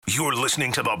You're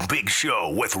listening to The Big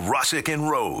Show with Russick and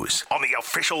Rose on the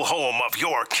official home of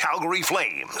your Calgary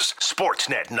Flames,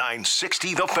 Sportsnet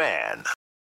 960 The Fan.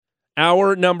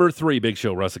 Hour number 3, Big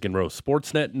Show, Russick and Rose,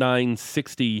 Sportsnet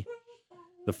 960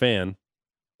 The Fan.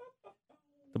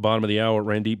 The bottom of the hour,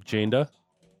 Randeep Janda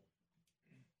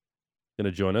going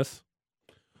to join us.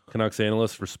 Canucks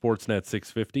analyst for Sportsnet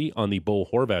 650 on the Bo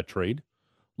Horvat trade.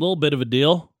 A little bit of a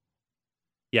deal.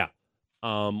 Yeah.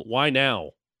 Why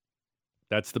now?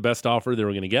 That's the best offer they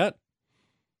were going to get.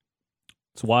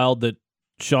 It's wild that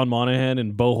Sean Monahan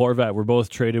and Bo Horvat were both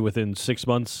traded within 6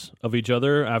 months of each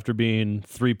other after being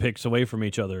 3 picks away from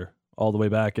each other all the way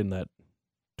back in that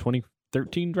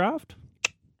 2013 draft.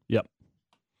 Yep.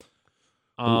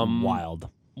 Wild.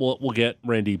 We'll get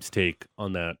Randeep's take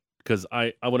on that because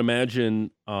I would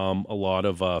imagine a lot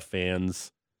of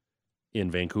fans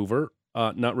in Vancouver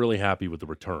not really happy with the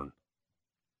return.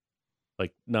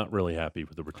 Not really happy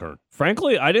with the return.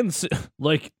 Frankly, I didn't see,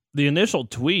 the initial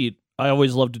tweet. I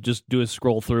always love to just do a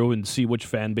scroll through and see which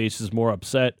fan base is more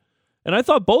upset. And I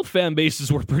thought both fan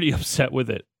bases were pretty upset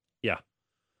with it. Yeah.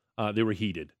 They were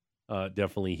heated.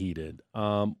 Definitely heated.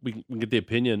 We can get the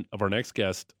opinion of our next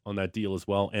guest on that deal as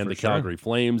well, and Calgary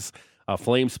Flames.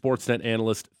 Flames Sportsnet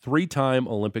analyst, 3-time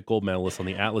Olympic gold medalist on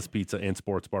the Atlas Pizza and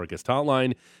Sports Bar guest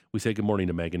hotline. We say good morning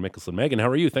to Megan Mickelson. Megan, how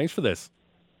are you? Thanks for this.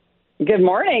 Good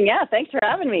morning. Yeah, thanks for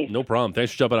having me. No problem.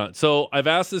 Thanks for jumping on. So I've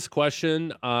asked this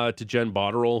question to Jen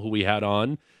Botterill, who we had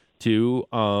on, too.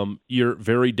 You're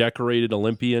very decorated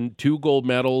Olympian, 2 gold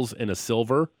medals and a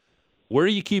silver. Where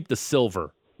do you keep the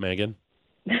silver, Megan?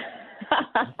 Now,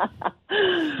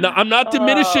 I'm not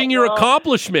diminishing your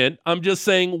accomplishment. I'm just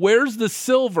saying, where's the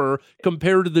silver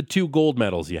compared to the 2 gold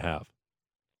medals you have?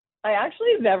 I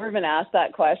actually have never been asked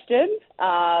that question,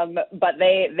 but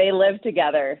they live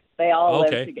together. They all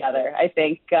live together. I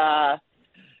think, a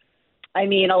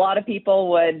lot of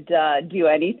people would do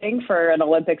anything for an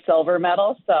Olympic silver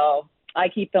medal, so I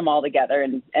keep them all together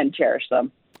and cherish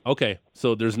them. Okay,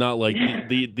 so there's not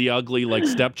the ugly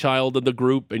stepchild of the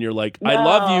group, and you're like, No. I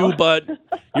love you, but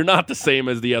you're not the same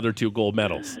as the other 2 gold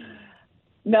medals.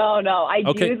 No. I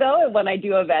do, though, when I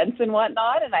do events and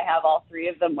whatnot, and I have all 3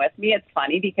 of them with me. It's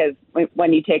funny because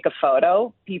when you take a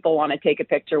photo, people want to take a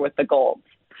picture with the golds.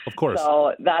 Of course.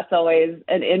 So that's always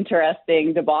an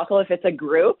interesting debacle. If it's a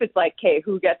group, it's like, okay,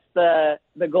 who gets the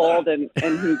gold and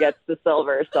who gets the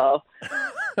silver? So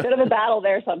bit of a battle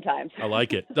there sometimes. I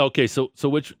like it. Okay, so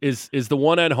which is the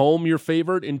one at home your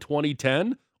favorite in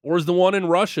 2010, or is the one in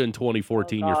Russia in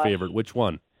 2014 your favorite? Which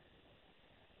one?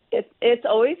 It's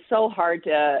always so hard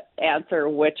to answer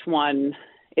which one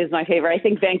is my favorite. I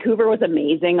think Vancouver was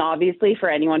amazing, obviously, for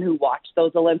anyone who watched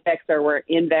those Olympics or were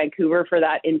in Vancouver for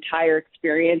that entire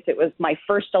experience. It was my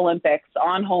first Olympics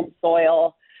on home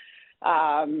soil.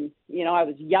 I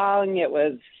was young. It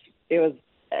was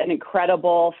an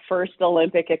incredible first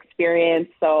Olympic experience.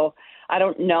 So I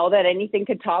don't know that anything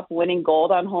could top winning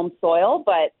gold on home soil,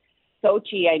 but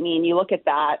Sochi, you look at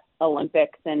that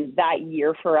Olympics and that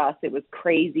year for us, it was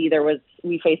crazy.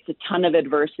 We faced a ton of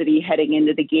adversity heading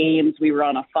into the games. We were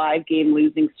on a 5-game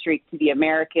losing streak to the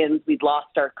Americans. We'd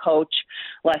lost our coach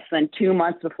less than 2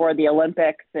 months before the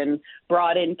Olympics and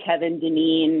brought in Kevin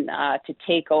Dineen to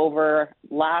take over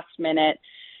last minute.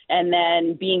 And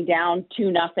then being down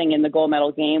 2-0 in the gold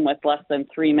medal game with less than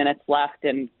 3 minutes left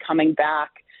and coming back,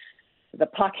 the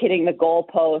puck hitting the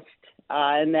goalpost,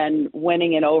 and then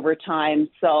winning in overtime.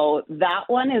 So that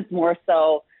one is more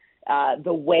so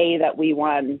the way that we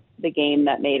won the game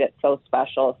that made it so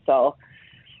special. So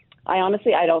I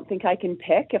don't think I can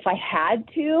pick. If I had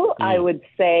to, I would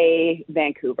say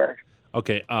Vancouver.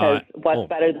 Okay. What's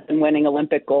better than winning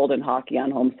Olympic gold in hockey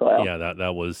on home soil? Yeah,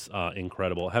 that was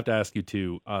incredible. I have to ask you,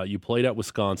 too, you played at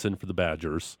Wisconsin for the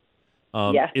Badgers.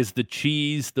 Yes. Is the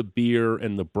cheese, the beer,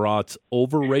 and the brats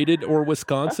overrated or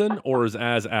Wisconsin, or is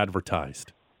as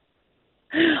advertised?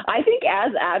 I think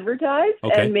as advertised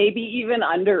and maybe even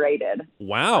underrated.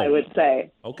 Wow. I would say.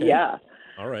 Okay. Yeah.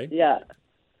 All right. Yeah.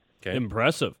 Okay.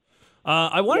 Impressive.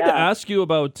 I wanted to ask you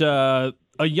about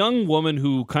a young woman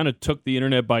who kind of took the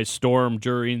internet by storm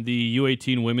during the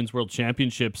U18 Women's World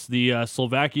Championships, the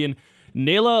Slovakian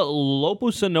Nela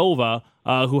Lopusanova,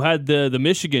 who had the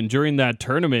Michigan during that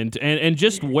tournament, and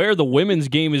just where the women's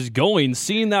game is going,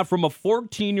 seeing that from a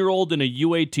 14-year-old in a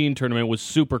U18 tournament was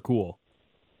super cool.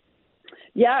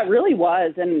 Yeah, it really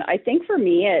was. And I think for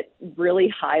me, it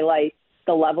really highlights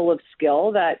the level of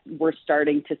skill that we're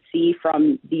starting to see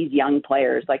from these young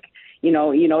players. Like, you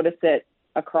notice it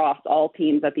across all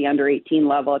teams at the under 18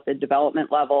 level, at the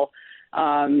development level.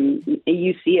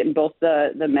 You see it in both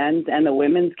the men's and the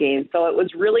women's game. So it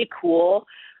was really cool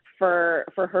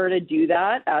for her to do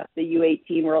that at the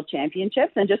U18 World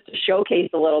Championships and just to showcase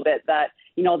a little bit that,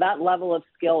 you know, that level of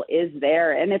skill is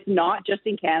there. And it's not just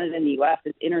in Canada and the U.S.,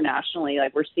 it's internationally.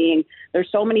 Like, we're seeing there's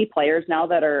so many players now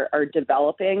that are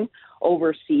developing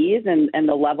overseas, and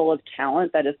the level of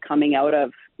talent that is coming out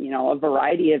of, you know, a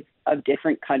variety of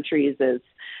different countries is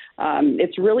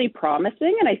it's really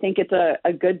promising. And I think it's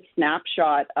a good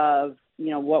snapshot of, you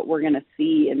know, what we're going to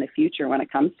see in the future when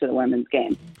it comes to the women's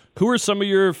game. Who are some of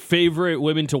your favorite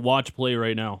women to watch play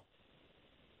right now?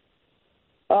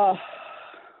 Oh,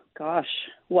 gosh.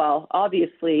 Well,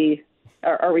 obviously,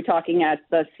 are we talking at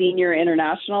the senior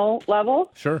international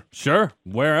level? Sure.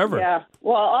 Wherever. Yeah.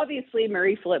 Well, obviously,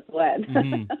 Marie-Philip Poulin.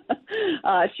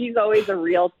 Mm-hmm. She's always a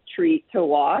real treat to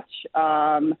watch.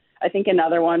 I think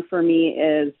another one for me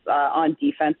is on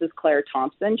defense is Claire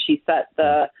Thompson. She set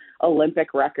the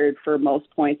Olympic record for most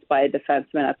points by a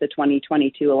defenseman at the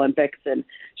 2022 Olympics. And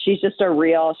she's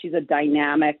a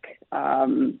dynamic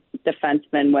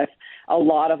defenseman with a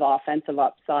lot of offensive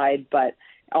upside, but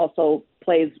also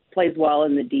plays well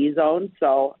in the D zone.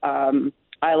 So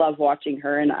I love watching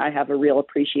her, and I have a real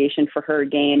appreciation for her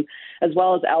game, as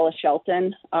well as Ella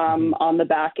Shelton on the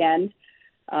back end.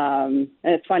 And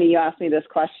it's funny you asked me this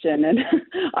question, and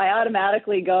I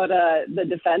automatically go to the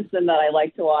defenseman that I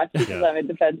like to watch because I'm a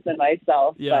defenseman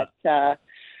myself. Yeah. But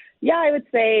I would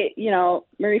say, you know,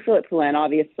 Marie-Philip Poulin,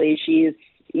 obviously, she's,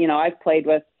 you know, I've played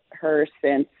with her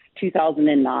since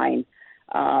 2009,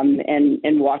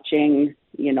 and watching,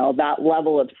 you know, that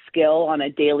level of skill on a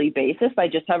daily basis, I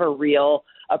just have a real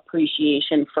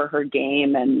appreciation for her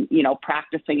game, and, you know,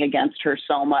 practicing against her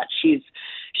so much.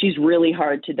 She's really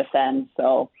hard to defend.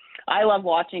 So I love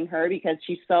watching her because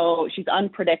she's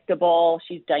unpredictable.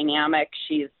 She's dynamic.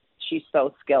 She's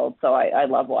so skilled. So I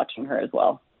love watching her as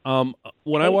well.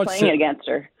 When I watch playing against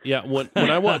her. Yeah. When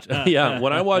I watch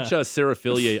Sarah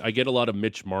Fillier, I get a lot of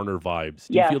Mitch Marner vibes.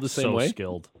 Do you feel the same way?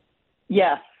 Skilled.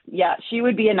 Yes. Yeah. She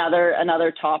would be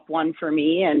another top one for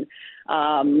me. And,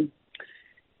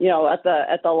 you know, at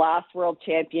the last World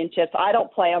Championships, I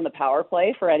don't play on the power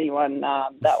play for anyone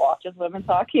that watches women's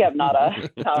hockey. I'm not a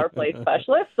power play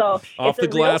specialist. So off the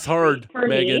glass hard,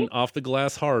 Megan. Me. Off the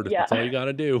glass hard. Yeah. That's all you got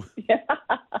to do. Yeah.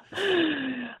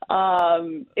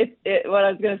 What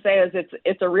I was going to say is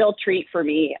it's a real treat for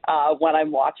me when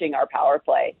I'm watching our power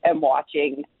play and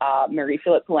watching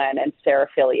Marie-Philip Poulin and Sarah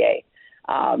Fillier.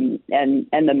 And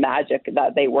the magic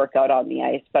that they work out on the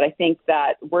ice. But I think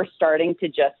that we're starting to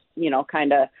just, you know,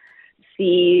 kind of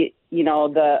see, you know,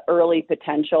 the early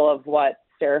potential of what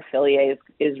Sarah Fillier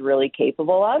is really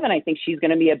capable of. And I think she's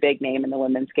going to be a big name in the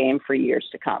women's game for years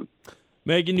to come.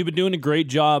 Megan, you've been doing a great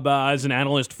job as an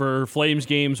analyst for Flames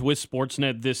games with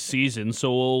Sportsnet this season.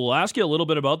 So we'll ask you a little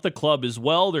bit about the club as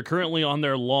well. They're currently on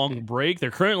their long break.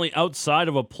 They're currently outside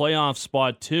of a playoff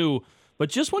spot too. But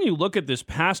just when you look at this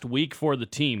past week for the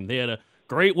team, they had a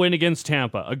great win against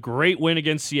Tampa, a great win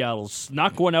against Seattle,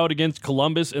 snuck one out against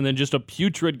Columbus, and then just a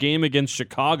putrid game against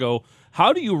Chicago.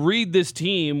 How do you read this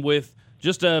team with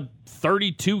just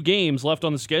 32 games left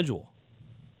on the schedule?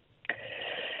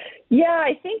 Yeah,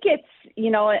 I think it's, you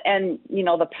know, and, you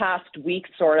know, the past week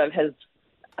sort of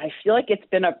I feel like it's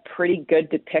been a pretty good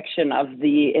depiction of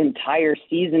the entire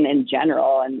season in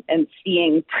general, and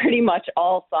seeing pretty much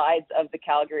all sides of the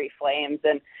Calgary Flames.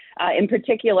 And in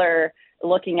particular,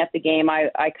 looking at the game,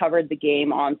 I covered the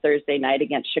game on Thursday night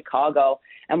against Chicago.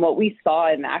 And what we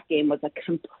saw in that game was a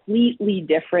completely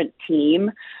different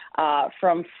team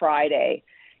from Friday.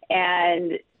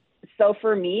 And so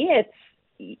for me,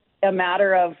 it's a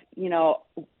matter of, you know,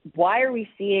 why are we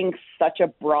seeing such a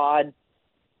broad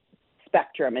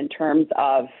spectrum in terms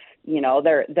of, you know,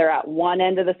 they're at one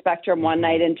end of the spectrum one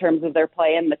night in terms of their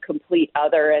play and the complete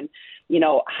other. And, you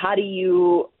know, how do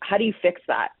you fix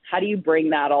that? How do you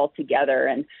bring that all together?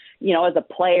 And, you know, as a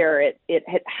player, it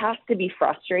has to be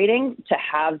frustrating to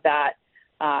have that,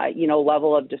 you know,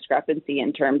 level of discrepancy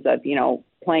in terms of, you know,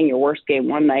 playing your worst game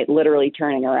one night, literally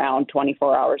turning around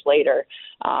 24 hours later,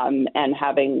 and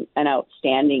having an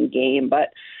outstanding game.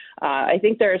 But I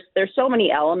think there's so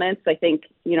many elements. I think,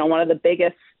 you know, one of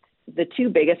the two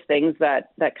biggest things that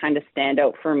kind of stand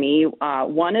out for me,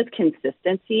 one is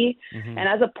consistency. Mm-hmm. And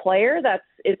as a player,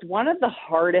 it's one of the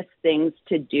hardest things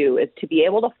to do, is to be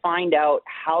able to find out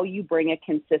how you bring a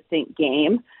consistent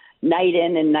game night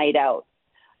in and night out.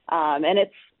 And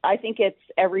I think it's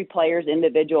every player's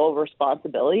individual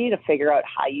responsibility to figure out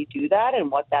how you do that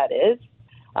and what that is.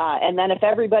 And then if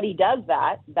everybody does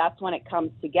that, that's when it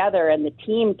comes together and the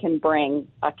team can bring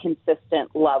a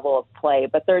consistent level of play.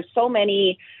 But there's so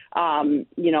many,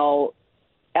 you know,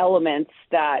 elements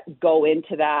that go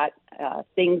into that,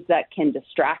 things that can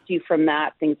distract you from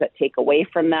that, things that take away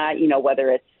from that,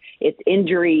 whether it's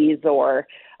injuries or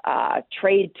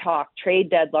trade talk, trade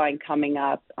deadline coming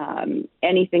up,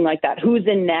 anything like that. Who's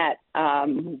in net?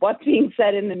 What's being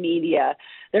said in the media?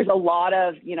 There's a lot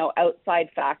of, outside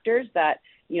factors that,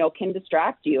 can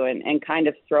distract you and kind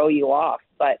of throw you off.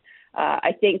 But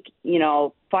I think,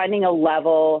 finding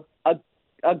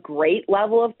a great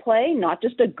level of play, not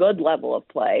just a good level of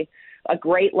play, a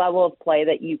great level of play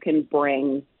that you can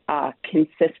bring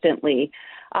consistently.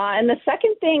 And the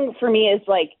second thing for me is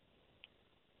like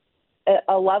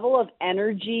a level of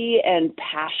energy and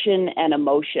passion and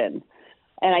emotion.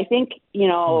 And I think,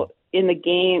 in the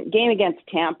game against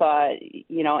Tampa,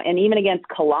 and even against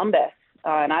Columbus,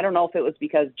 and I don't know if it was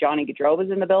because Johnny Gaudreau was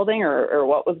in the building or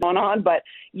what was going on, but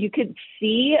you could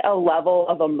see a level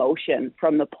of emotion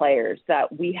from the players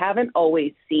that we haven't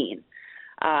always seen.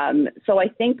 So I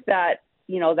think that,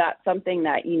 that's something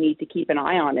that you need to keep an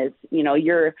eye on is,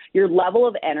 your level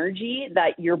of energy,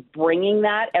 that you're bringing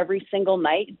that every single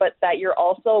night, but that you're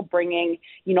also bringing,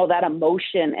 that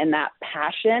emotion and that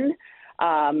passion.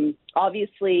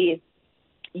 Obviously,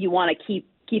 you want to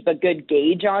keep a good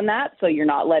gauge on that, so you're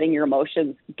not letting your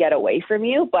emotions get away from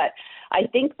you. But I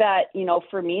think that,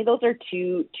 for me, those are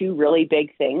two really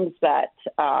big things that,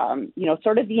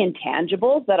 sort of the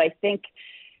intangibles that I think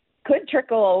could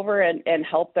trickle over and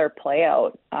help their play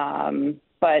out.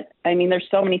 But I mean, there's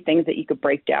so many things that you could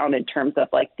break down in terms of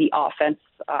like the offense.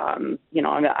 I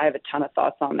have a ton of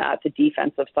thoughts on that, the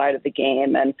defensive side of the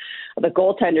game, and the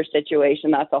goaltender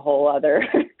situation. That's a whole other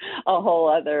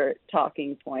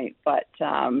talking point. But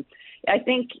I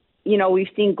think, we've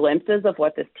seen glimpses of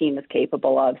what this team is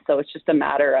capable of. So it's just a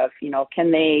matter of,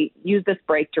 can they use this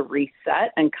break to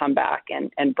reset and come back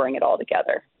and bring it all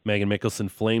together? Megan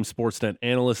Mickelson, Flames Sportsnet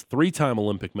analyst, 3-time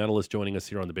Olympic medalist, joining us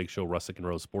here on the Big Show, Russick and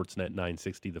Rose, Sportsnet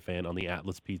 960, The Fan, on the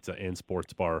Atlas Pizza and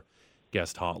Sports Bar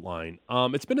guest hotline.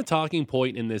 It's been a talking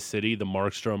point in this city, the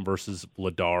Markstrom versus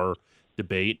Vladar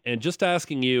debate, and just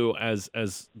asking you, as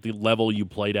the level you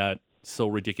played at so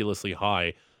ridiculously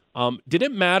high, did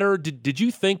it matter? Did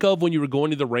you think of, when you were going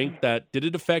to the rink, that did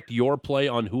it affect your play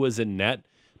on who is in net?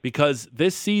 Because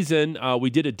this season,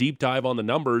 we did a deep dive on the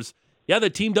numbers. Yeah,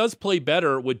 the team does play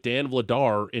better with Dan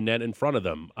Vladar in net in front of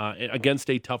them against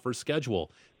a tougher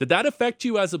schedule. Did that affect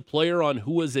you as a player on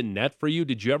who was in net for you?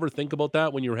 Did you ever think about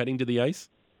that when you were heading to the ice?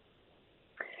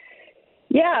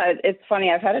 Yeah, it's funny.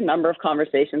 I've had a number of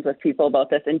conversations with people about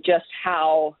this and just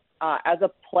how, as a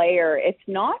player, it's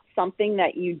not something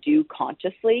that you do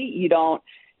consciously. You don't,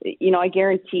 I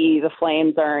guarantee the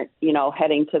Flames aren't,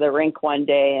 heading to the rink one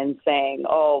day and saying,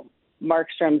 oh,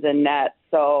 Markstrom's in net,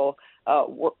 so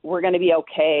we're going to be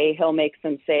okay. He'll make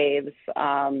some saves.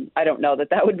 I don't know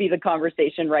that would be the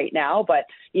conversation right now, but,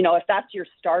 if that's your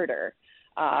starter,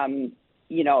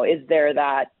 is there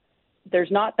that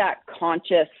there's not that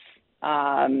conscious,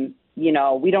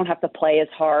 we don't have to play as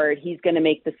hard. He's going to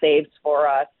make the saves for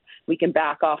us. We can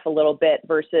back off a little bit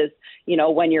versus,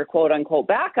 when your quote unquote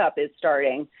backup is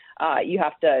starting, you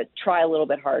have to try a little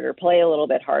bit harder, play a little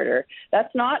bit harder.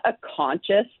 That's not a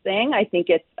conscious thing. I think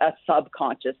it's a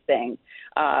subconscious thing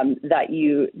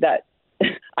that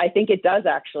I think it does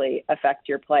actually affect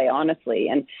your play, honestly,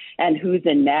 and who's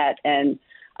in net. And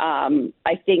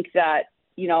I think that,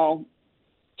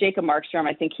 Jacob Markstrom,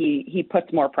 I think he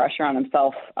puts more pressure on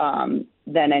himself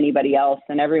than anybody else,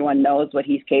 and everyone knows what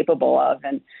he's capable of.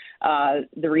 And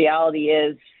the reality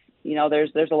is,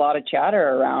 there's a lot of chatter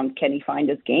around, can he find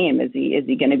his game? Is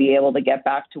he going to be able to get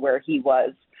back to where he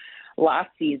was last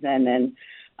season?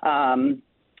 And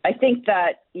I think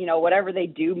that, whatever they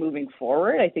do moving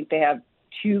forward, I think they have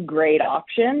two great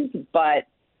options. But,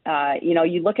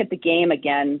 you look at the game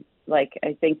again, like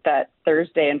I think that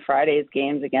Thursday and Friday's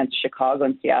games against Chicago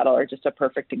and Seattle are just a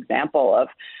perfect example of,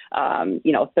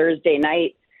 Thursday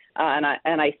night. And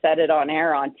I said it on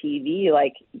air on TV,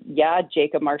 like, yeah,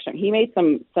 Jacob Markstrom, he made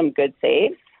some good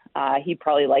saves. He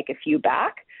probably like a few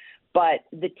back, but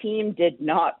the team did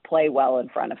not play well in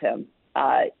front of him.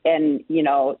 And,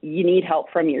 you need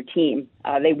help from your team.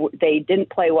 They didn't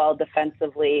play well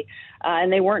defensively,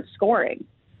 and they weren't scoring.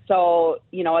 So,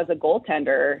 as a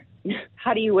goaltender,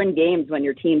 how do you win games when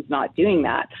your team's not doing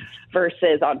that?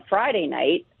 Versus on Friday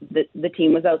night, the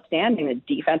team was outstanding.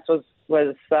 The defense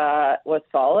was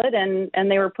solid,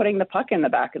 and they were putting the puck in the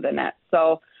back of the net.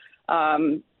 So,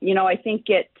 I think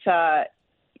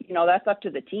that's up to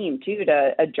the team too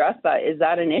to address that. Is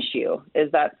that an issue?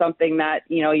 Is that something that,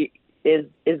 is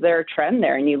there a trend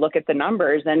there? And you look at the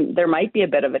numbers, and there might be a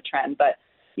bit of a trend, but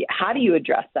how do you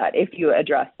address that if you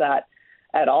address that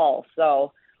at all?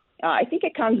 So, I think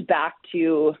it comes back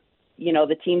to,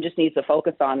 the team just needs to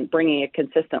focus on bringing a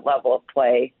consistent level of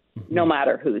play, no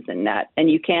matter who's in net.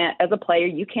 And you can't, as a player,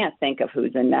 you can't think of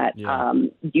who's in net. Yeah.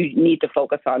 You need to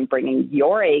focus on bringing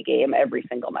your A game every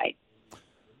single night.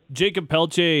 Jacob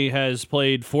Pelletier has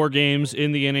played 4 games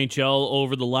in the NHL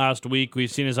over the last week. We've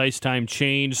seen his ice time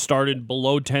change, started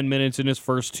below 10 minutes in his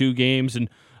first 2 games and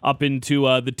up into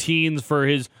the teens for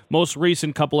his most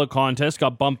recent couple of contests.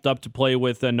 Got bumped up to play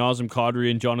with Nazem Kadri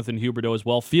and Jonathan Huberdeau as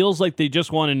well. Feels like they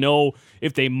just want to know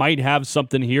if they might have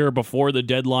something here before the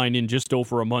deadline in just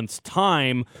over a month's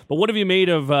time. But what have you made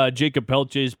of Jacob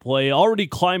Pelletier's play, already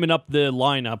climbing up the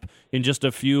lineup in just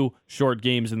a few short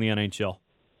games in the NHL?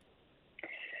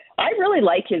 I really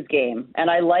like his game,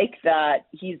 and I like that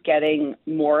he's getting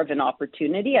more of an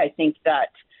opportunity. I think that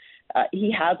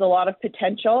he has a lot of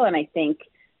potential, and I think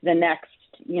the next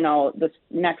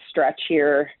stretch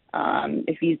here,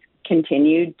 if he's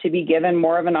continued to be given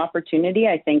more of an opportunity,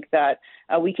 I think that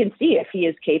we can see if he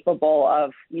is capable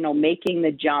of, making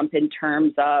the jump in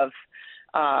terms of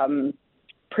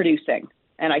producing.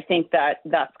 And I think that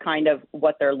that's kind of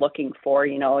what they're looking for.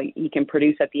 He can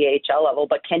produce at the AHL level,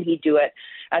 but can he do it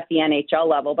at the NHL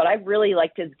level? But I really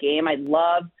liked his game. I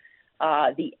love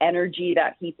the energy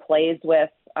that he plays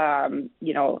with.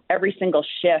 Every single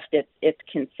shift, it's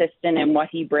consistent in what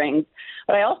he brings.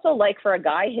 But I also like, for a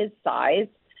guy his size,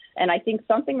 and I think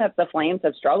something that the Flames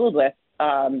have struggled with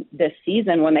this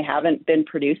season when they haven't been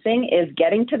producing is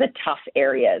getting to the tough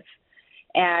areas.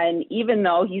 And even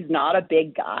though he's not a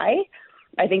big guy,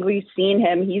 I think we've seen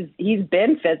him. He's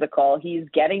been physical. He's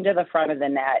getting to the front of the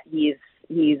net. He's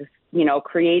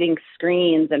creating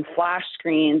screens and flash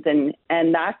screens, and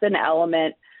that's an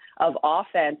element of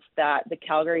offense that the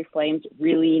Calgary Flames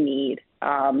really need.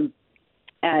 And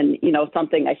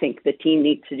something I think the team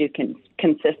needs to do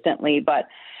consistently. But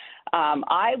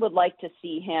I would like to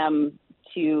see him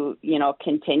to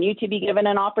continue to be given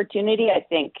an opportunity. I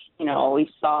think we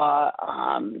saw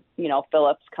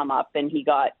Phillips come up and he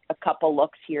got a couple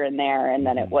looks here and there, and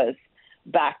then it was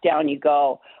back down you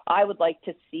go. I would like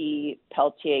to see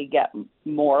Pelletier get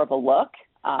more of a look.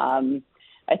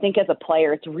 I think as a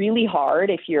player, it's really hard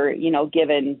if you're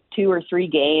given 2 or 3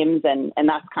 games and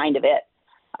that's kind of it.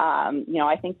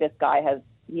 I think this guy has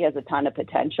a ton of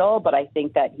potential, but I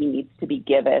think that he needs to be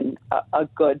given a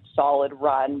good solid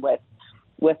run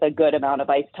with a good amount of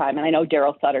ice time. And I know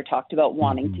Daryl Sutter talked about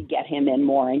wanting to get him in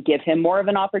more and give him more of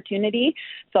an opportunity.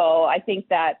 So I think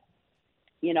that,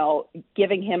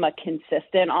 giving him a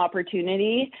consistent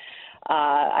opportunity,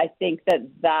 I think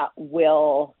that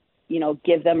will,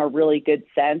 give them a really good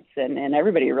sense and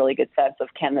everybody a really good sense of,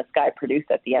 can this guy produce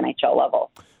at the NHL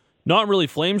level? Not really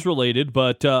Flames related,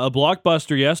 but a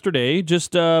blockbuster yesterday.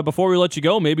 Just before we let you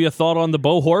go, maybe a thought on the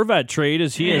Bo Horvat trade,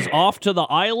 as he is off to the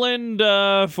island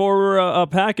for a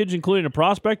package including a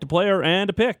prospect, a player,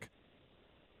 and a pick.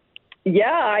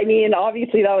 Yeah, I mean,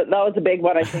 obviously that was a big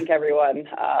one. I think everyone,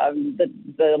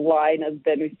 the line has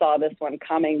been, we saw this one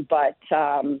coming, but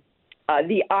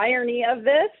the irony of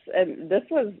this, and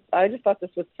I just thought this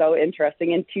was so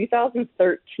interesting. In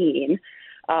 2013,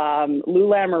 Lou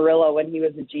Lamoriello, when he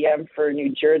was a GM for New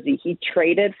Jersey, he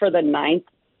traded the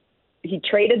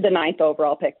 9th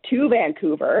overall pick to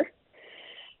Vancouver.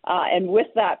 And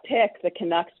with that pick, the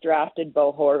Canucks drafted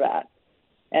Bo Horvat.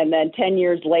 And then 10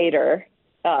 years later,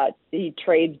 he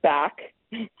trades back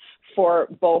for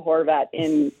Bo Horvat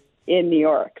in New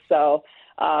York. So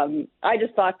I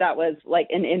just thought that was like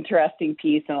an interesting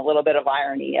piece and a little bit of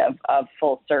irony of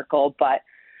full circle. But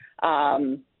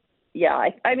yeah,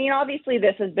 I mean, obviously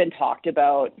this has been talked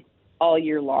about all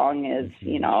year long.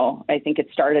 I think it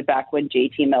started back when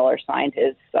JT Miller signed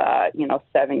his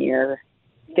 7-year,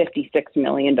 $56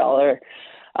 million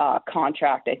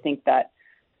contract. I think that,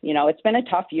 it's been a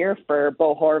tough year for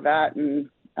Bo Horvat, and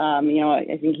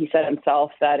I think he said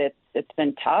himself that it's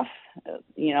been tough.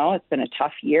 It's been a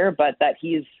tough year, but that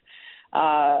he's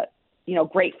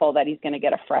grateful that he's going to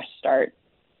get a fresh start.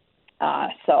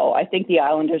 So I think the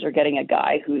Islanders are getting a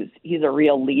guy he's a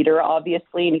real leader,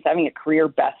 obviously, and he's having a career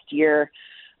best year.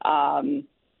 And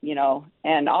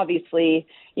obviously,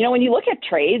 when you look at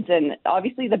trades, and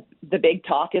obviously the big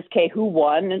talk is, okay, who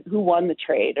won the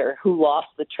trade, or who lost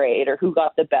the trade, or who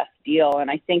got the best deal. And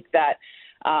I think that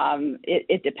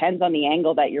it depends on the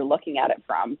angle that you're looking at it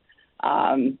from.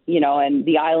 And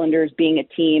the Islanders being a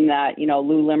team that,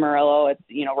 Lou Lamoriello, it's,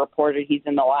 reported he's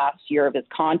in the last year of his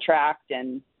contract,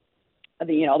 and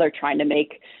they're trying to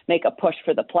make a push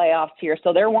for the playoffs here.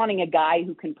 So they're wanting a guy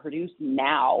who can produce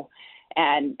now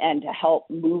and to help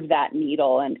move that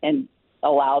needle and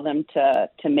allow them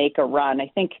to make a run.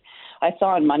 I think I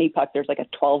saw on Money Puck there's like a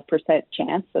 12%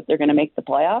 chance that they're going to make the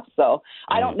playoffs. So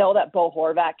I don't know that Bo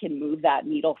Horvat can move that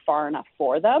needle far enough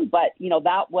for them, but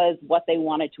that was what they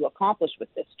wanted to accomplish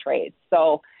with this trade.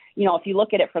 So if you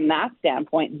look at it from that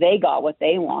standpoint, they got what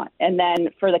they want. And then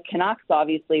for the Canucks,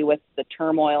 obviously, with the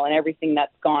turmoil and everything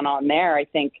that's gone on there, I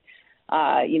think,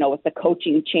 with the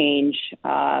coaching change,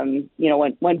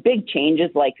 when big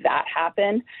changes like that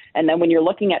happen, and then when you're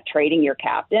looking at trading your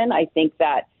captain, I think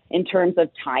that in terms of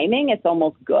timing, it's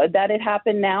almost good that it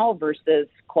happened now versus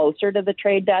closer to the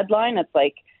trade deadline. It's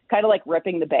like kind of like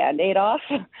ripping the Band-Aid off.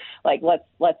 Like,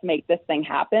 let's make this thing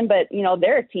happen. But,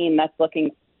 they're a team that's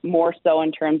looking more so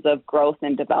in terms of growth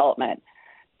and development.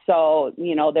 So,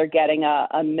 they're getting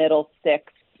a middle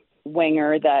six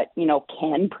winger that,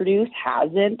 can produce,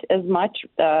 hasn't as much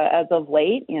as of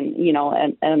late, and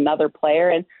another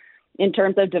player. And in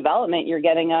terms of development, you're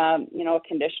getting a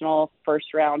conditional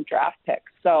first round draft pick.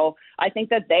 So I think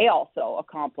that they also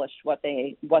accomplished what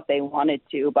they wanted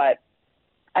to. But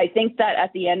I think that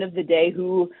at the end of the day,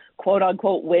 who quote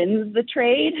unquote wins the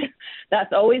trade,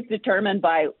 that's always determined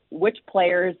by which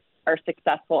players are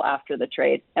successful after the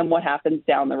trade and what happens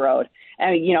down the road.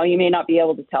 And, you may not be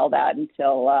able to tell that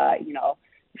until,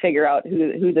 figure out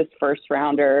who this first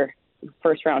round draft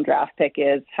pick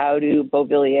is. How do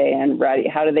Beauvillier and Ruddy,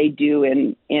 how do they do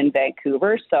in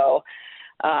Vancouver? So,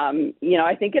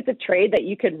 I think it's a trade that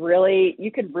you could really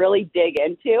dig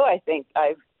into. I think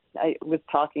I was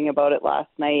talking about it last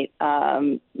night,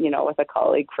 with a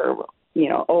colleague for,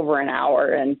 over an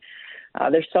hour, and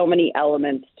there's so many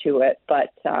elements to it.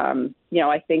 But,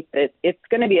 I think that it's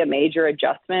going to be a major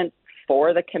adjustment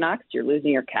for the Canucks. You're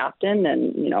losing your captain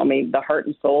and, maybe the heart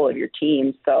and soul of your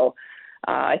team. So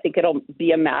I think it'll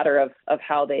be a matter of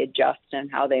how they adjust and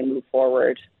how they move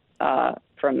forward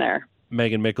from there.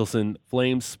 Megan Mickelson,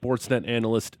 Flames Sportsnet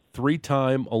analyst,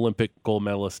 3-time Olympic gold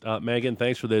medalist. Megan,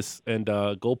 thanks for this, and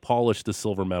go polish the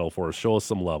silver medal for us. Show us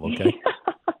some love, okay?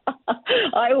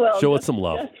 I will. Show us some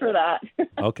love. Just for that.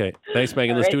 Okay. Thanks,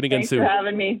 Megan. Let's do it again soon. Thanks for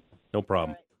having me. No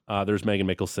problem. There's Megan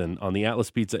Mickelson on the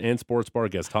Atlas Pizza and Sports Bar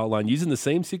guest hotline using the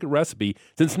same secret recipe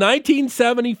since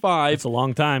 1975. It's a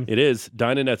long time. It is.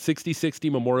 Dine in at 6060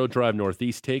 Memorial Drive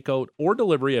Northeast. Takeout or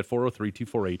delivery at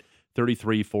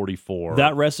 403-248-3344.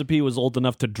 That recipe was old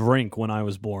enough to drink when I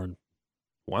was born.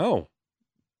 Wow.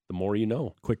 The more you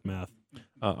know. Quick math.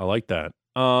 I like that.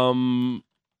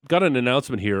 Got an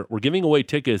announcement here. We're giving away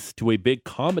tickets to a big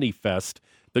comedy fest.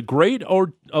 The Great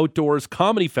Outdoors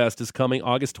Comedy Fest is coming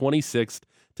August 26th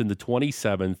to the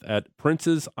 27th at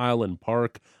Prince's Island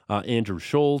Park. Andrew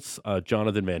Schultz,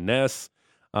 Jonathan Van Ness,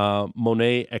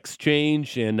 Monet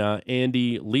Exchange, and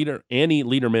Annie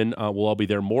Liederman will all be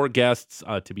there. More guests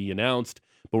to be announced,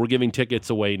 but we're giving tickets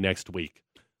away next week.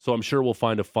 So I'm sure we'll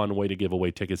find a fun way to give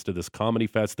away tickets to this comedy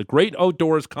fest. The Great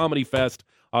Outdoors Comedy Fest,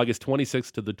 August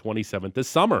 26th to the 27th this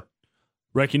summer.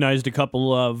 Recognized a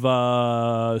couple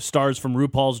of stars from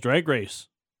RuPaul's Drag Race.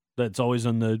 That's always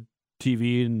on the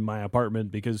TV in my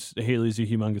apartment because Haley's a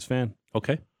humongous fan.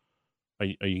 Okay. Are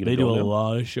you going to go? They do a now?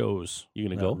 lot of shows. You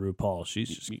going to go? RuPaul. She's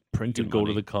just You printing go to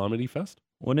money. the comedy fest?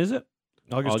 When is it?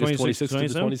 August 26th to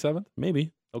the 27th?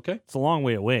 Maybe. Okay. It's a long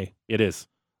way away. It is.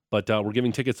 But we're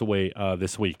giving tickets away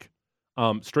this week.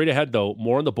 Straight ahead, though,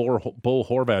 more on the Bo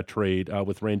Horvat trade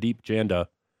with Randeep Janda,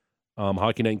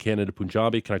 Hockey Night in Canada,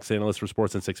 Punjabi, Canucks analyst for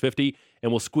Sportsnet 650.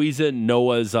 And we'll squeeze in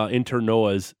Noah's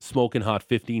Smoking Hot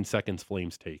 15 Seconds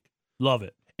Flames take. Love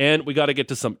it. And we got to get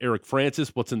to some Eric Francis,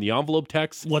 what's in the envelope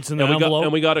text. What's in the envelope?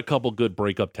 And we got a couple good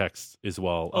breakup texts as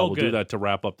well. Oh, we'll good. do that to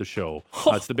wrap up the show.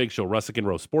 It's the big show, Russick and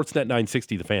Rose. Sportsnet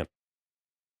 960, The Fan.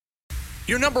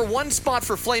 Your number one spot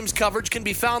for Flames coverage can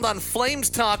be found on Flames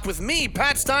Talk with me,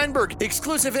 Pat Steinberg.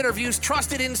 Exclusive interviews,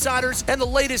 trusted insiders, and the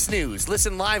latest news.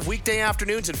 Listen live weekday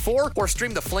afternoons at 4 or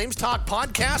stream the Flames Talk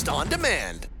podcast on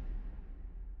demand.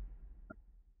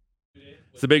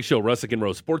 It's the big show, Russick and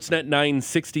Rose. Sportsnet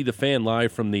 960, The Fan,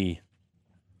 live from the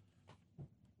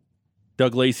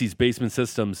Doug Lacey's Basement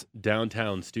Systems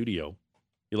downtown studio.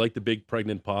 You like the big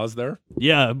pregnant pause there?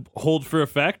 Yeah, hold for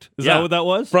effect. Is that what that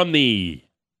was? From the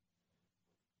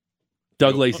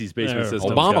Doug Lacey's Basement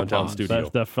Systems Obama downtown pause. studio.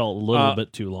 That felt a little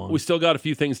bit too long. We still got a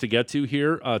few things to get to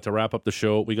here to wrap up the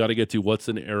show. We got to get to what's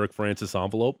in Eric Francis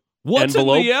envelope. What's in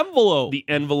the envelope? The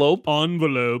envelope.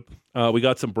 Envelope. We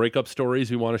got some breakup stories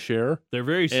we want to share. They're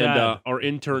very sad. And our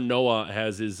intern Noah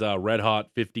has his red hot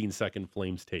 15-second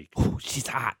Flames take. Ooh, she's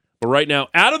hot. But right now,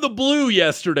 out of the blue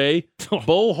yesterday,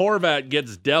 Bo Horvat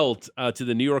gets dealt to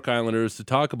the New York Islanders. To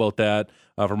talk about that,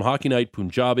 from Hockey Night,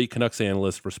 Punjabi, Canucks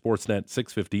analyst for Sportsnet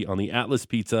 650 on the Atlas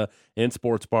Pizza and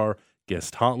Sports Bar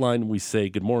guest hotline. We say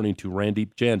good morning to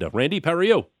Randeep Janda. Randeep, how are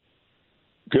you?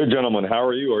 Good, gentlemen. How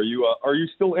are you? Are you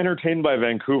still entertained by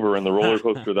Vancouver and the roller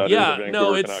coaster that is the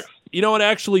Vancouver Canucks? You know what? I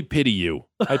actually pity you.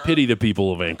 I pity the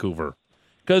people of Vancouver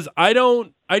because I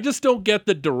just don't get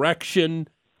the direction.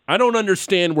 I don't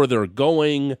understand where they're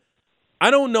going.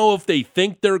 I don't know if they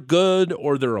think they're good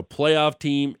or they're a playoff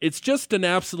team. It's just an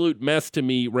absolute mess to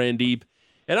me, Randeep.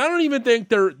 And I don't even think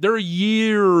they're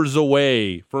years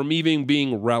away from even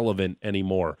being relevant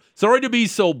anymore. Sorry to be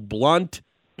so blunt,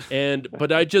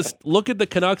 but I just look at the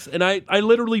Canucks and I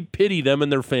literally pity them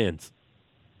and their fans.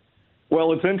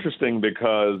 Well, it's interesting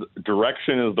because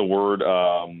direction is the word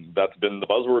that's been the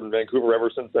buzzword in Vancouver ever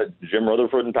since that Jim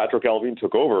Rutherford and Patrick Allvin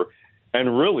took over.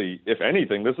 And really, if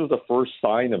anything, this is the first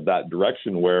sign of that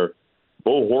direction where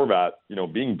Bo Horvat,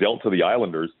 being dealt to the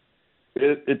Islanders,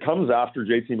 it comes after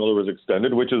JT Miller was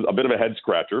extended, which is a bit of a head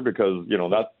scratcher because,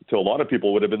 that to a lot of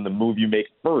people would have been the move you make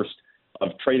first of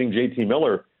trading JT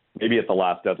Miller maybe at the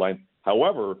last deadline.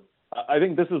 However, I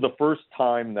think this is the first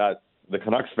time that the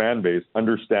Canucks fan base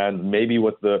understands maybe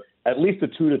what at least a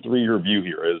 2 to 3 year view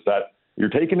here is that you're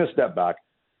taking a step back.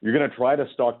 You're going to try to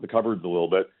stock the cupboards a little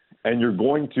bit. And you're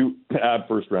going to add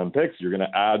first-round picks. You're going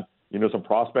to add, some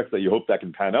prospects that you hope that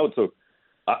can pan out. So,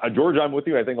 George, I'm with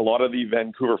you. I think a lot of the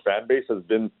Vancouver fan base has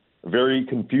been very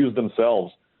confused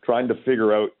themselves trying to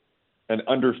figure out and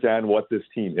understand what this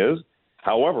team is.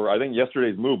 However, I think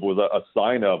yesterday's move was a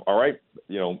sign of, all right,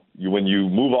 when you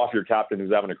move off your captain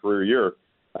who's having a career year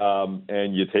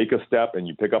and you take a step and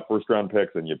you pick up first-round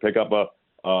picks and you pick up a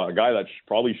guy that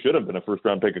probably should have been a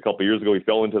first-round pick a couple of years ago. He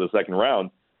fell into the second round.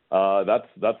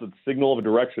 That's a signal of a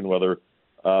direction. Whether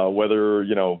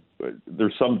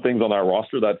there's some things on that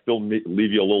roster that still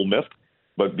leave you a little miffed,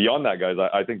 but beyond that, guys,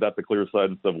 I think that's a clear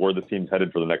sense of where the team's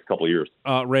headed for the next couple of years.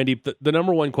 Randy, the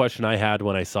number one question I had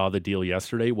when I saw the deal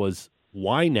yesterday was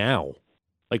why now?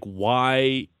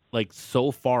 Why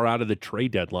so far out of the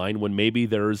trade deadline when maybe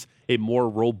there's a more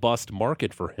robust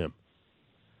market for him?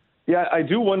 Yeah, I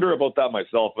do wonder about that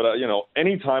myself. But,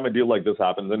 any time a deal like this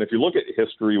happens, and if you look at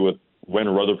history with when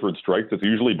Rutherford strikes, it's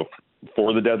usually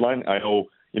before the deadline. I know,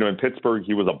 in Pittsburgh,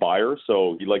 he was a buyer,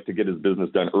 so he liked to get his business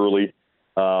done early.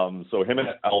 So him and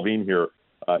Allvin here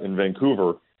in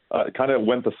Vancouver kind of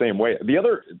went the same way. The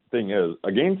other thing is,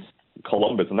 against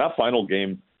Columbus, in that final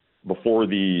game before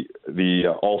the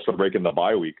All-Star break in the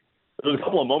bye week, there was a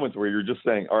couple of moments where you're just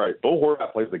saying, all right, Bo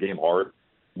Horvat plays the game hard.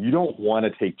 You don't want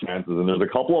to take chances. And there's a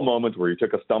couple of moments where he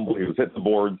took a stumble, he was hitting the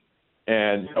boards.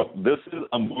 And this is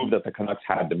a move that the Canucks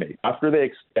had to make. After they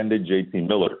extended JT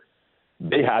Miller,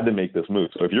 they had to make this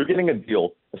move. So if you're getting a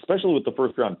deal, especially with the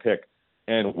first-round pick,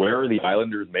 and where the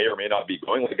Islanders may or may not be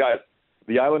going, guys,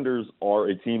 the Islanders are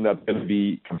a team that's going to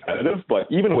be competitive. But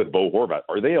even with Bo Horvat,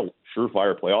 are they a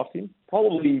surefire playoff team?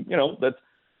 Probably, that's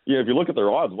if you look at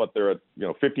their odds, they're at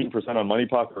 15% on Money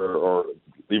Puck or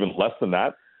even less than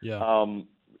that. Yeah.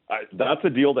 That's a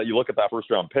deal that you look at that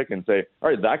first-round pick and say, all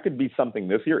right, that could be something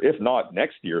this year. If not,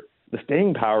 next year. The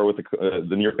staying power with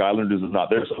the New York Islanders is not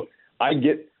there. So I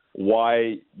get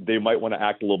why they might want to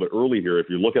act a little bit early here. If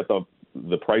you look at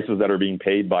the prices that are being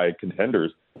paid by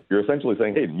contenders, you're essentially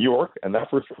saying, hey, New York and that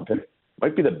first-round pick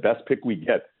might be the best pick we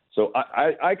get. So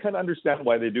I kind of understand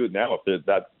why they do it now if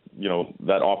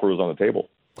that offer was on the table.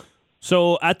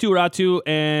 So Aatu Räty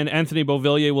and Anthony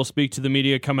Beauvillier will speak to the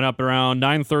media coming up around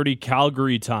 9:30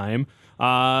 Calgary time.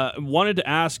 Wanted to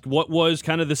ask what was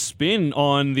kind of the spin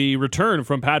on the return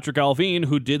from Patrick Allvin,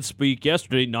 who did speak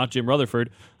yesterday, not Jim Rutherford.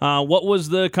 What was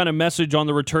the kind of message on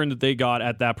the return that they got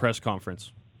at that press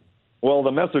conference? Well,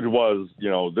 the message was,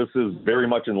 this is very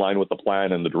much in line with the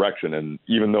plan and the direction. And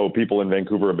even though people in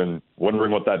Vancouver have been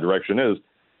wondering what that direction is,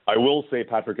 I will say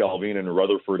Patrick Allvin and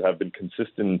Rutherford have been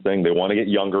consistent in saying they want to get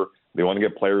younger. They want to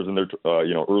get players in their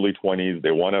early 20s.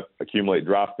 They want to accumulate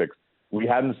draft picks. We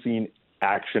hadn't seen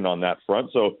action on that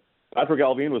front. So Patrick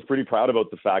Allvin was pretty proud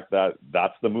about the fact that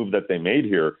that's the move that they made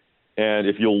here. And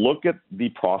if you look at the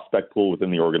prospect pool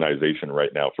within the organization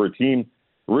right now, for a team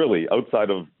really outside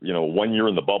of 1 year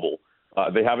in the bubble,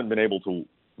 they haven't been able to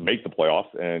make the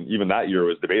playoffs. And even that year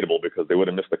was debatable because they would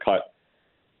have missed the cut,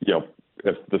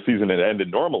 if the season had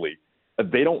ended normally.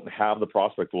 They don't have the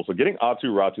prospect pool. So getting Aatu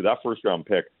Räty, that first-round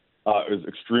pick, is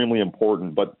extremely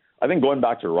important. But I think going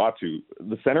back to Räty,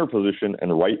 the center position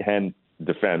and right-hand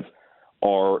defense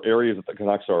are areas that the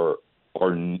Canucks are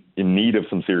in need of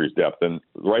some serious depth. And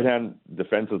right-hand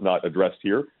defense is not addressed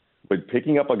here, but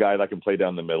picking up a guy that can play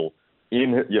down the middle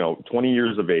in 20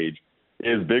 years of age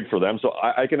is big for them. So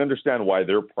I can understand why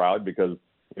they're proud because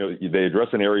they address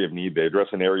an area of need. They address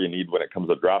an area of need when it comes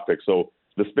to draft picks. So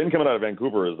the spin coming out of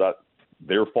Vancouver is that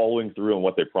they're following through on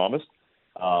what they promised.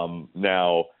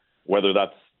 Now, whether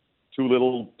that's too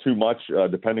little, too much,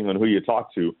 depending on who you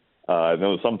talk to. I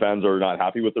know some fans are not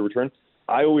happy with the return.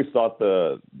 I always thought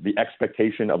the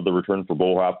expectation of the return for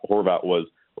Bo Horvat was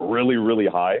really, really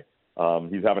high.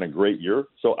 He's having a great year.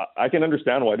 So I can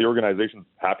understand why the organization's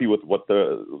happy with what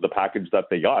the package that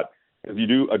they got, because you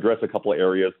do address a couple of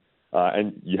areas,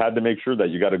 and you had to make sure that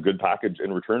you got a good package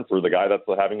in return for the guy that's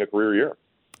having a career year.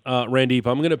 Randeep,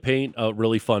 I'm going to paint a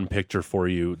really fun picture for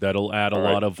you that'll add a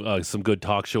lot of some good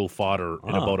talk show fodder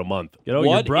in about a month. Get out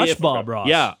your brush, Bob Ross.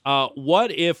 Yeah.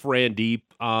 What if, Randeep,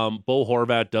 Bo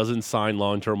Horvat doesn't sign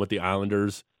long-term with the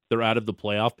Islanders? They're out of the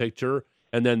playoff picture,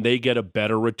 and then they get a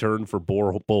better return for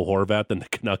Bo Horvat than the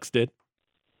Canucks did?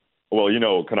 Well,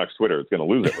 Canucks Twitter is going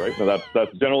to lose it, right? So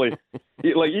that's generally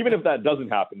like, even if that doesn't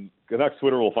happen, Canucks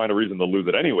Twitter will find a reason to lose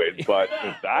it anyways. But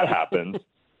if that happens,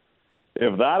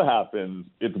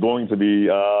 it's going to be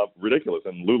ridiculous.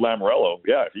 And Lou Lamoriello,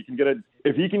 if he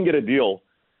can get a deal,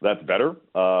 that's better.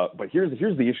 But here's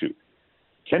the issue: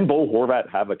 can Bo Horvat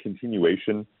have a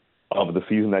continuation of the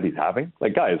season that he's having?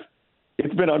 Like, guys,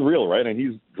 it's been unreal, right? And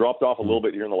he's dropped off a little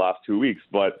bit here in the last 2 weeks.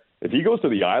 But if he goes to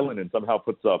the island and somehow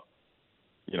puts up,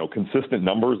 consistent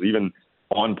numbers, even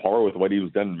on par with what he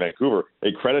was done in Vancouver,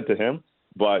 a credit to him.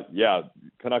 But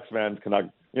Canucks fans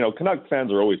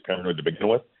are always paranoid to begin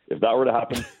with. If that were to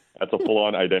happen, that's a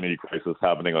full-on identity crisis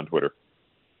happening on Twitter.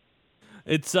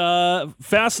 It's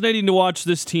fascinating to watch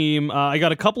this team. I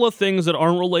got a couple of things that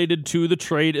aren't related to the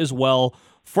trade as well.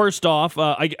 First off,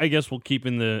 I guess we'll keep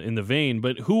in the vein,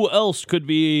 but who else could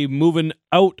be moving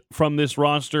out from this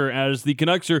roster, as the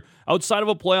Canucks are outside of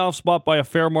a playoff spot by a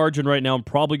fair margin right now and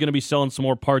probably going to be selling some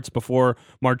more parts before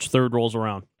March 3rd rolls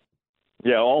around?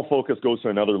 Yeah, all focus goes to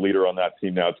another leader on that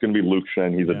team now. It's going to be Luke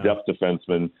Schenn. He's a depth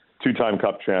defenseman, two-time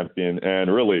Cup champion,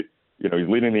 and really, he's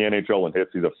leading the NHL in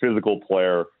hits. He's a physical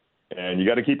player, and you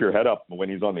got to keep your head up when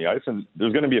he's on the ice. And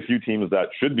there's going to be a few teams that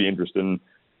should be interested in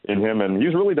him, and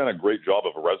he's really done a great job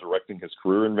of resurrecting his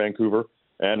career in Vancouver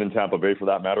and in Tampa Bay, for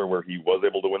that matter, where he was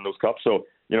able to win those cups. So,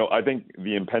 I think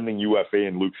the impending UFA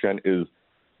in Luke Schenn is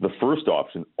the first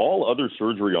option. All other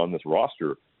surgery on this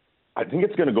roster, I think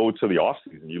it's going to go to the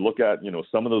offseason. You look at,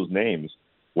 some of those names,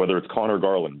 whether it's Connor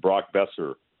Garland, Brock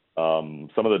Besser, some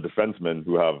of the defensemen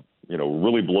who have,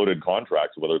 really bloated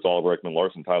contracts, whether it's Oliver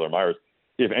Ekman-Larsson, Tyler Myers.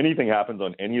 If anything happens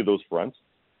on any of those fronts,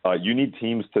 you need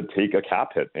teams to take a cap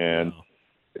hit. And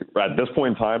at this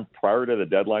point in time, prior to the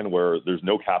deadline where there's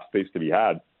no cap space to be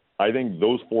had, I think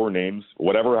those four names,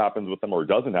 whatever happens with them or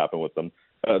doesn't happen with them,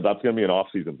 that's going to be an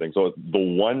off-season thing. So the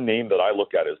one name that I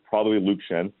look at is probably Luke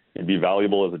Schenn. He'd be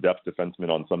valuable as a depth defenseman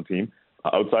on some team.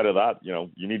 Outside of that,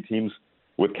 you need teams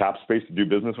with cap space to do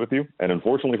business with you. And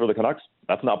unfortunately for the Canucks,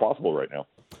 that's not possible right now.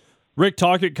 Rick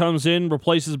Tocchet comes in,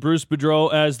 replaces Bruce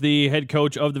Boudreau as the head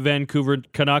coach of the Vancouver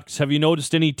Canucks. Have you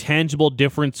noticed any tangible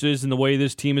differences in the way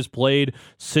this team has played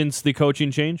since the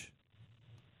coaching change?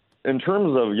 In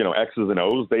terms of, X's and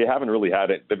O's, they haven't really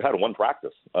had it. They've had one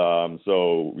practice.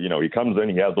 So, he comes in,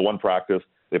 he has the one practice.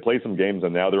 They play some games,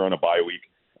 and now they're on a bye week.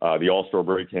 The All-Star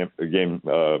break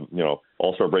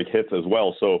All-Star break hits as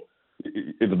well. So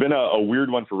it's been a weird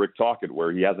one for Rick Tocchet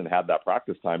where he hasn't had that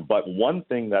practice time. But one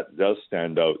thing that does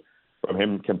stand out from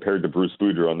him compared to Bruce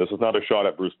Boudreau, and this is not a shot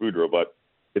at Bruce Boudreau, but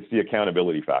it's the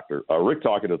accountability factor. Rick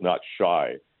Tocchet is not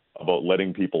shy about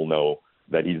letting people know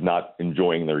that he's not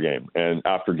enjoying their game. And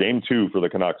after game 2 for the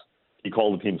Canucks, he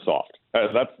called the team soft.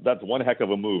 That's one heck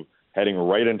of a move, heading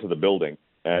right into the building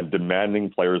and demanding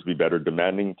players be better,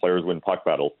 demanding players win puck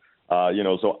battles.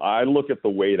 So I look at the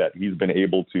way that he's been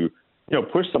able to,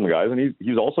 push some guys, and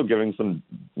he's also giving some,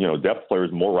 depth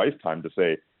players more ice time to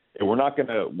say, hey, we're not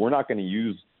gonna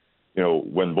use,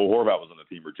 when Bo Horvat was on the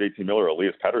team, or JT Miller or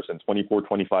Elias Pettersson, 24,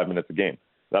 25 minutes a game.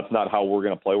 That's not how we're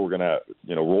going to play. We're going to,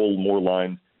 roll more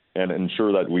lines and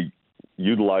ensure that we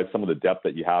utilize some of the depth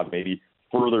that you have maybe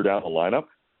further down the lineup.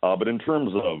 But in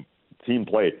terms of team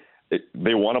play,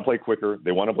 they want to play quicker.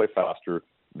 They want to play faster.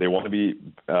 They want to be,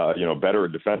 better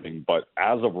at defending. But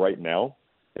as of right now,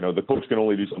 the coach can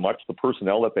only do so much. The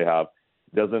personnel that they have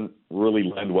doesn't really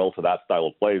lend well to that style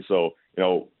of play. So,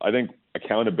 I think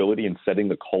accountability and setting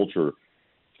the culture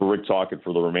for Rick Tocchet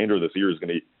for the remainder of this year is going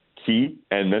to be key.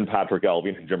 And then Patrick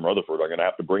Allvin and Jim Rutherford are going to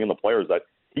have to bring in the players that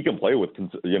he can play with,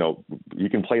 he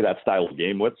can play that style of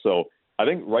game with. So I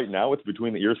think right now it's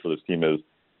between the ears for this team is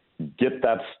get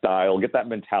that style, get that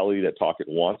mentality that Tocchet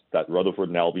wants, that Rutherford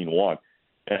and Allvin want.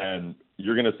 And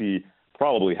you're going to see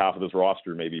probably half of this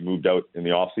roster maybe moved out in the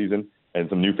offseason, and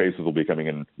some new faces will be coming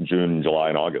in June, July,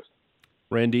 and August.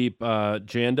 Randeep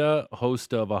Janda,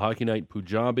 host of a Hockey Night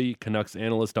Punjabi, Canucks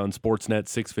analyst on Sportsnet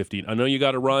 650. I know you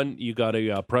got to run. You got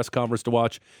a press conference to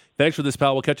watch. Thanks for this,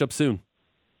 pal. We'll catch up soon.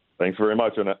 Thanks very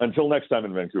much. And until next time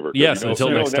in Vancouver. Yes, until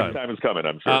next time. Next time is coming,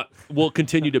 I'm sure. We'll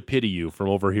continue to pity you from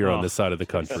over here on this side of the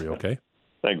country, okay?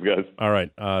 Thanks, guys. All right.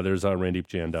 There's Randeep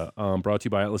Janda. Brought to you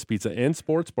by Atlas Pizza and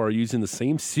Sports Bar, using the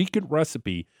same secret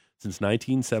recipe since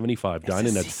 1975. Dine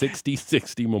in at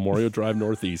 6060 Memorial Drive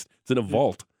Northeast. It's in a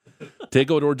vault.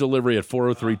 Takeout or delivery at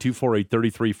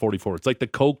 403-248-3344. It's like the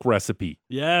Coke recipe.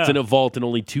 Yeah. It's in a vault, and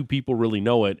only 2 people really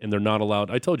know it, and they're not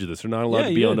allowed. I told you this. They're not allowed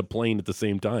to be on a plane at the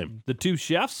same time. The 2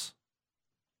 chefs?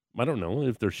 I don't know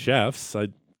if they're chefs.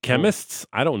 Chemists?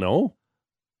 I don't know.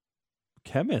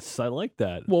 Chemists. I like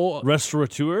that. Well,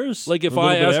 restaurateurs? like if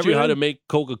I asked you how to make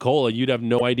Coca-Cola, you'd have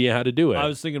no idea how to do it. I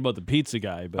was thinking about the pizza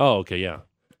guy. But Oh, okay, yeah.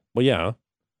 Well, yeah.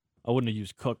 I wouldn't have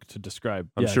used cook to describe.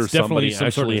 I'm sure somebody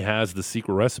actually has the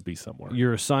secret recipe somewhere.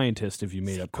 You're a scientist if you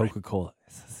made up Coca-Cola.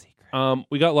 It's a secret.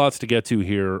 We got lots to get to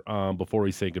here before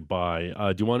we say goodbye.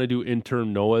 Do you want to do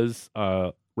intern Noah's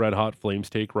Red Hot Flames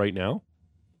take right now?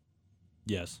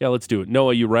 Yes. Yeah, let's do it.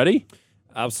 Noah, you ready?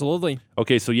 Absolutely.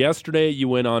 Okay, so yesterday you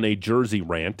went on a Jersey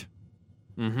rant.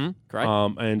 Correct.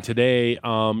 And today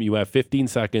you have 15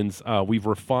 seconds. We've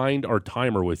refined our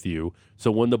timer with you. So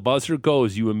when the buzzer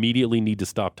goes, you immediately need to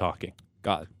stop talking.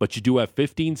 Got it. But you do have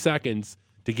 15 seconds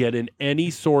to get in any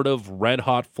sort of Red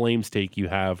Hot Flames take you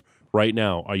have right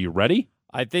now. Are you ready?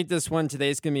 I think this one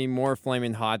today is going to be more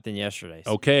flaming hot than yesterday's.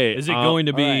 Okay. Is it going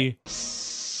to be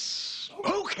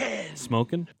Smoking.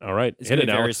 smoking? All right. It's Hit going it,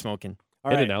 to be very Alex. smoking.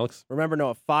 All Hit right. it, Alex. Remember,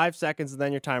 Noah, 5 seconds, and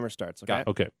then your timer starts, okay? Got it.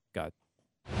 Okay. Got it.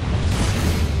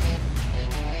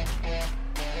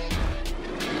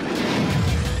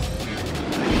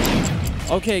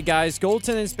 Okay, guys,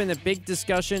 goaltending has been a big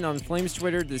discussion on Flames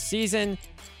Twitter this season.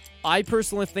 I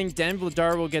personally think Dan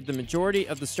Vladar will get the majority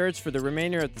of the starts for the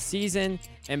remainder of the season,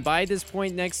 and by this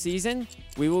point next season,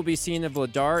 we will be seeing a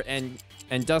Vladar and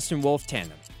Dustin Wolf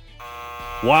tandem.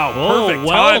 Wow. Oh, Perfect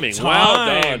well timing. Well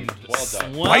done. timed. Well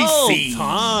done. Well Spicy.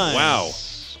 timed. Wow.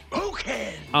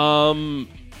 Smoking.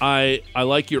 I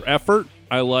like your effort.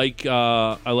 I like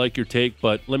your take,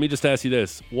 but let me just ask you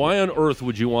this. Why on earth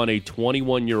would you want a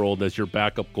 21-year-old as your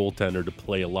backup goaltender to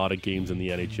play a lot of games in the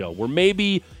NHL, where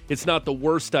maybe it's not the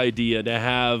worst idea to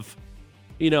have,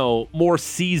 more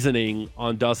seasoning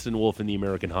on Dustin Wolf in the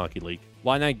American Hockey League?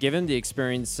 Why not give him the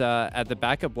experience at the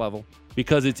backup level?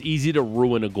 Because it's easy to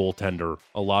ruin a goaltender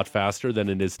a lot faster than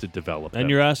it is to develop them. And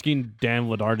you're asking Dan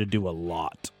Vladar to do a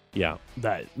lot. Yeah.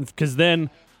 Because then,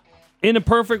 in a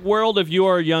perfect world, if you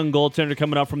are a young goaltender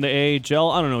coming up from the AHL,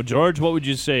 I don't know, George, what would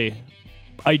you say?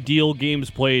 Ideal games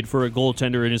played for a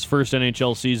goaltender in his first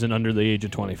NHL season under the age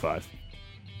of 25?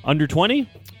 Under 20?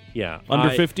 Yeah. Under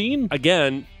 15?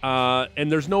 Again,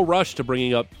 and there's no rush to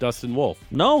bringing up Dustin Wolf.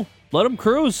 No. Let him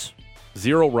cruise.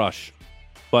 Zero rush.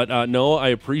 But no, I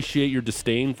appreciate your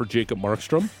disdain for Jacob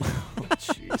Markstrom.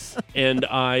 Jeez. And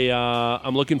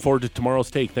I'm looking forward to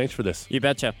tomorrow's take. Thanks for this. You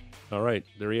betcha. All right,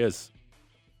 there he is.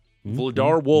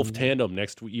 Vladar Wolf tandem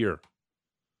next year.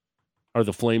 Are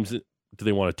the Flames? Do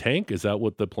they want to tank? Is that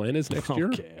what the plan is next year?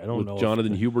 Okay, I don't With know.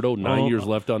 Jonathan Huberdeau, 9 years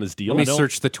left on his deal. Let me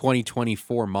search the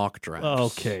 2024 mock draft.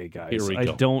 Okay, guys. Here we I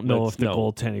go. don't know Let's if the know.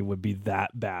 goaltending would be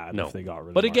that bad No. if they got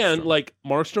rid But of again, Markstrom. like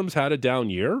Markstrom's had a down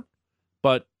year,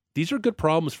 but these are good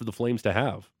problems for the Flames to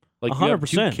have. Like you have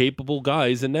two 100%. capable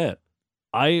guys in net.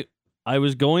 I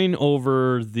was going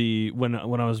over when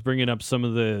I was bringing up some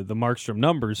of the Markstrom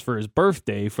numbers for his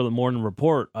birthday for the morning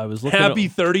report. I was looking Happy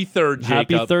at 33rd,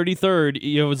 happy Jacob.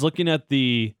 33rd. I was looking at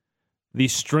the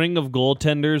string of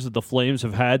goaltenders that the Flames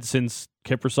have had since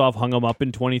Kiprusoff hung them up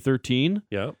in 2013.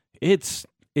 Yeah, It's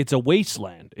a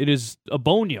wasteland. It is a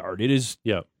boneyard. It's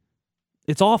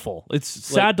awful. It's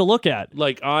sad to look at.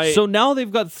 So now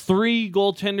they've got 3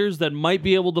 goaltenders that might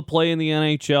be able to play in the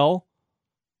NHL.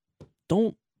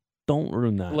 Don't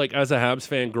ruin that. Like as a Habs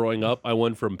fan growing up, I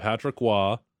went from Patrick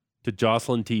Waugh to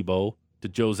Jocelyn Thibault to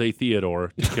Jose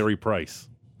Theodore to Carey Price.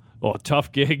 Oh,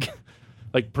 tough gig.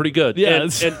 Like pretty good. Yeah,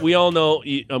 and we all know,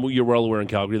 you're well aware in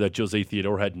Calgary that Jose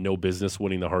Theodore had no business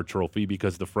winning the Hart Trophy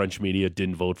because the French media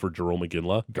didn't vote for Jerome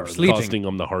McGinley, Sleeping. costing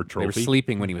him the Hart They were Trophy.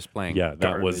 sleeping when he was playing. Yeah,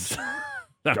 that was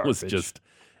Garbage. just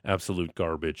absolute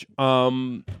garbage.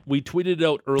 We tweeted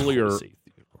out earlier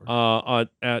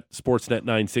at Sportsnet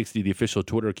 960, the official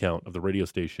Twitter account of the radio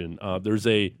station. There's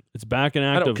It's back in I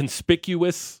don't know, active.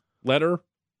 conspicuous letter.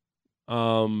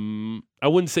 I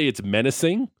wouldn't say it's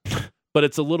menacing, but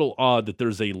it's a little odd that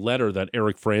there's a letter that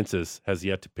Eric Francis has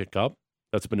yet to pick up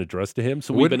that's been addressed to him.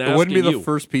 So we've been It asking wouldn't be you. the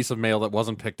first piece of mail that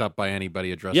wasn't picked up by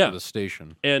anybody addressed Yeah. to the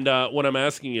station. And what I'm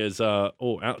asking is,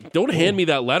 don't hand me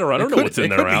that letter. I don't know what's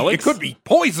in there, Alex. It could be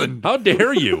poison. How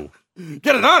dare you?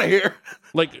 Get it out of here.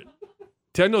 Like,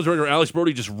 Techno's writer Alex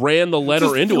Brody just ran the letter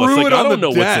Just into us. threw Like, it I on don't the know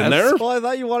what's in there. Well, I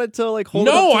thought you wanted to like hold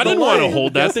it No, up to I the didn't want to light.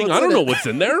 hold that Guess thing. what's I don't in know it. what's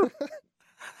in there.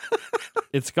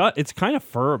 It's kind of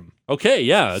firm. Okay,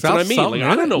 yeah, that's what I Sounds mean. something, Like,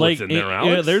 I don't know like what's in there, yeah,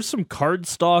 Alex. there's some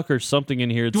cardstock or something in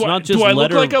here. It's do not just I look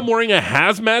letter. like I'm wearing a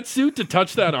hazmat suit to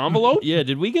touch that envelope? Yeah,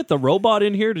 did we get the robot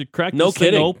in here to crack No this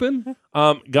thing kidding. open?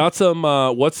 Got some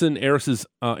what's in Eric's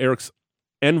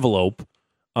envelope.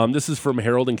 This is from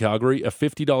Harold in Calgary, a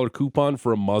 $50 coupon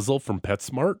for a muzzle from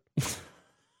PetSmart.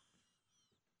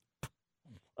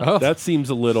 Oh, That seems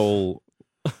a little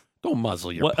don't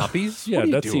muzzle your What- puppies. yeah, What are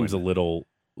you that doing? seems a little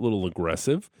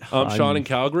aggressive. Sean I'm- in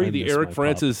Calgary, I the miss Eric my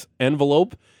Francis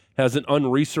envelope has an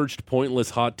unresearched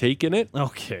pointless hot take in it.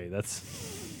 Okay, that's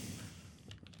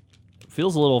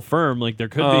feels a little firm. Like there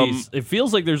could be. It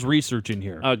feels like there's research in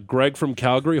here. Greg from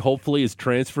Calgary hopefully is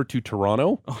transferred to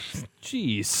Toronto.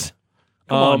 Jeez,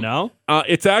 come on now.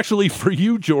 It's actually for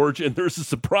you, George, and there's a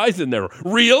surprise in there.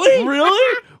 Really?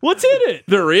 Really? What's in it?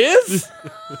 There is?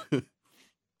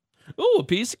 Oh, a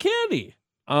piece of candy.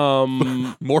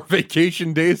 More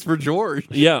vacation days for George.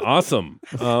 Yeah, awesome.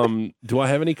 Do I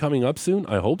have any coming up soon?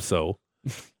 I hope so.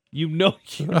 You know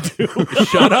you do.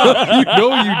 Shut up. You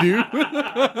know you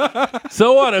do.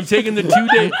 So what? I'm taking the 2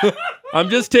 day. I'm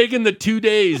just taking the 2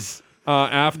 days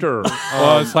after So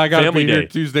I got to Family be here Day.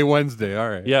 Tuesday, Wednesday. All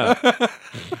right. Yeah.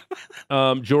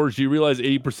 George, do you realize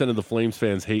 80% of the Flames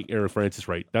fans hate Eric Francis?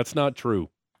 Right? That's not true.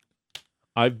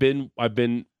 I've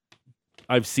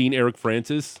seen Eric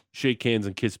Francis shake hands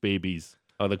and kiss babies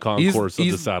on the concourse of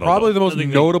the Saddle. probably the most I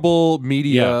think notable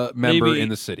media member maybe in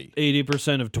the city.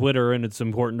 80% of Twitter, and it's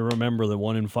important to remember that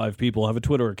 1 in 5 people have a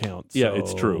Twitter account. Yeah, so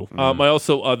it's true. I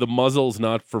also the muzzle's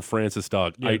not for Francis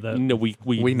Dog. Yeah, that- No, we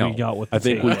know. We got what I the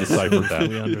think take we is. deciphered that.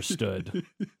 We understood.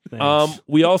 Thanks.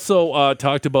 We also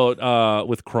talked about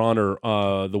with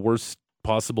Croner the worst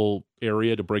possible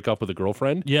area to break up with a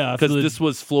girlfriend. Yeah, because after the- this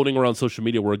was floating around social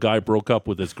media where a guy broke up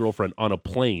with his girlfriend on a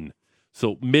plane.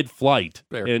 So mid-flight,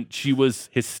 Fair. and she was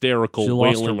hysterical, She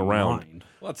lost wailing her around. mind.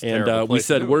 Well, that's a And terrible we place to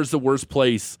said, do it. "Where's the worst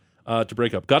place to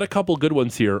break up?" Got a couple good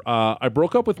ones here. I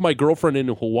broke up with my girlfriend in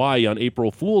Hawaii on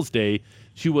April Fool's Day.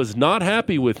 She was not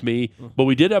happy with me, but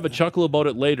we did have a chuckle about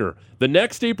it later. The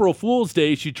next April Fool's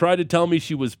Day, she tried to tell me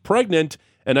she was pregnant,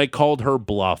 and I called her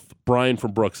bluff. Brian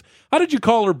from Brooks. How did you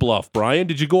call her bluff, Brian?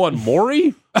 Did you go on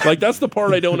Maury? Like, that's the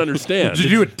part I don't understand. Did you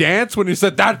do a dance when you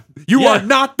said that? You Yeah. are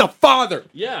not the father.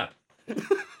 Yeah.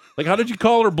 Like, how did you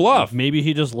call her bluff? Maybe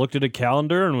he just looked at a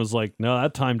calendar and was like, no,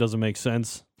 that time doesn't make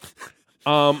sense.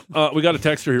 We got a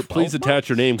texter here. Please attach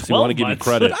your name because we 12 want to give you months.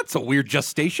 credit. That's a weird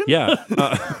gestation. Yeah.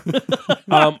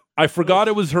 I forgot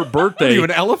it was her Are birthday. you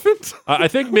an elephant? I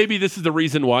think maybe this is the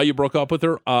reason why you broke up with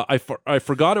her. I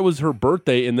forgot it was her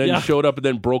birthday and then Yeah. showed up and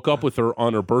then broke up with her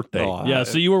on her birthday. Oh, Yeah,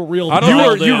 so you were real. I don't know.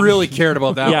 dialed in. You really cared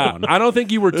about that Yeah, one. I don't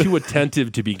think you were too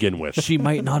attentive to begin with. She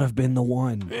might not have been the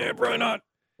one. Yeah, probably not.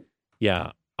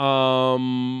 Yeah.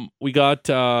 We got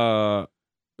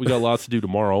lots to do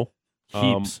tomorrow.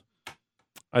 Heaps.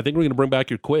 I think we're gonna bring back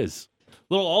your quiz.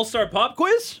 Little all-star pop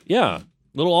quiz? Yeah.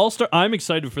 Little all-star. I'm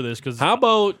excited for this because How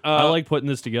about I like putting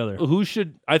this together. who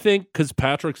should I think because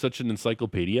Patrick's such an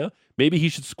encyclopedia, maybe he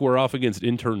should square off against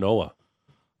intern Noah.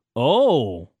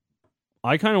 Oh,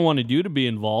 I kind of wanted you to be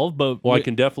involved, but Well, I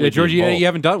can definitely. Yeah, be George, you involved.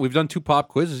 haven't done. We've done 2 pop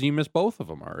quizzes. And you missed both of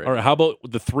them already. All right. How about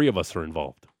the three of us are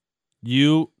involved?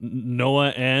 you, Noah,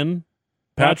 and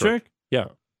Patrick. Yeah.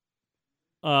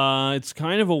 It's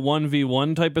kind of a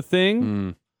 1v1 type of thing,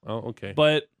 Mm. Oh, okay.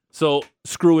 but So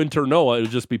screw intern Noah. It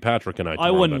would just be Patrick and I. I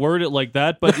tomorrow wouldn't night. word it like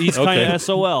that. But he's kind Okay. of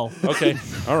SOL. Okay.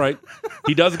 All right.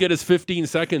 He does get his 15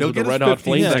 seconds He'll with the get his Red Hot 15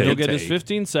 Flames. Yeah, seconds. he'll ticket. get his take.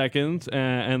 15 seconds,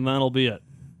 and that'll be it.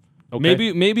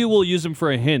 Okay. Maybe we'll use him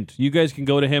for a hint. You guys can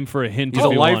go to him for a hint. He's if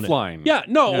a you want it. lifeline. Yeah.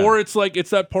 No. Yeah. Or it's like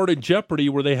it's that part of Jeopardy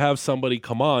where they have somebody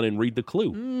come on and read the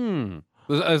clue.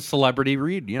 A celebrity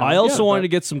read. You know? I also Yeah, wanted but- to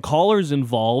get some callers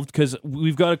involved because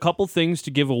we've got a couple things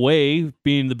to give away,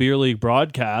 being the Beer League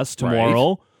broadcast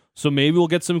tomorrow. So maybe we'll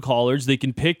get some callers. They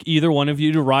can pick either one of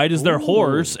you to ride as their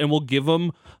horse, and we'll give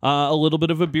them a little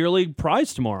bit of a Beer League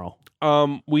prize tomorrow.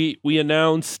 We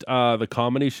announced the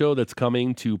comedy show that's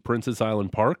coming to Princess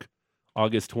Island Park,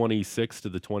 August 26th to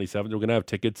the 27th. We're gonna have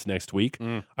tickets next week.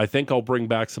 I think I'll bring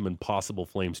back some Impossible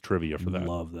Flames trivia for that.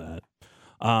 Love that.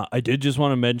 I did just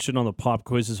want to mention on the pop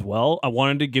quiz as well, I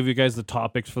wanted to give you guys the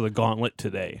topics for the gauntlet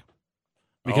today.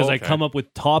 Because I Okay. come up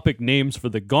with topic names for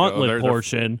the gauntlet they're-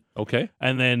 portion, Okay.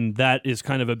 and then that is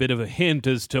kind of a bit of a hint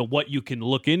as to what you can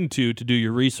look into to do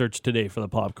your research today for the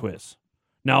pop quiz.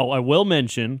 Now, I will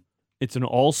mention it's an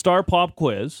all-star pop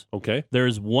quiz. Okay. There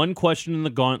is one question in the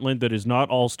gauntlet that is not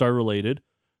all-star related.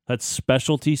 That's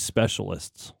specialty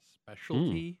specialists.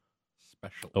 Specialty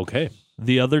special. Okay.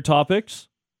 The other topics,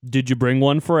 did you bring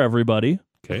one for everybody?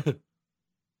 Okay.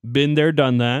 Been there,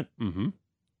 done that. Mm-hmm.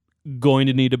 Going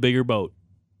to need a bigger boat.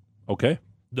 Okay.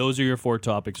 Those are your 4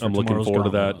 topics for I'm looking tomorrow's forward to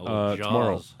gauntlet. that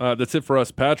Jaws. tomorrow. That's it for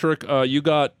us. Patrick, you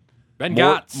got Ben more,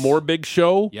 Gotts. more Big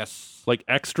Show? Yes. Like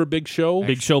extra Big Show?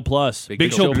 Big Show Plus. Big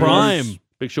Big Show Show Plus. Prime.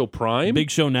 Big Show Prime? Big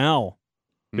Show Now.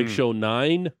 Big Show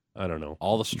 9? I don't know.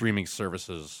 All the streaming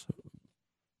services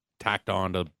tacked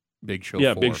on to Big Show.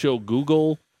 Yeah, 4. Big Show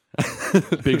Google.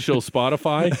 Big Show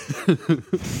Spotify.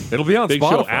 It'll be on Big Spotify.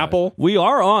 Show Apple. We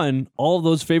are on all of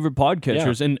those favorite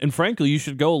podcatchers. And frankly, you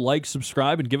should go like,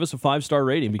 subscribe, and give us a 5-star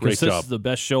rating because Great this job. is the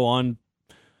best show on.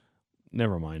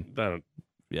 Never mind. I don't-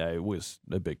 Yeah, it was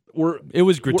a big. We're It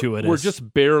was gratuitous. We're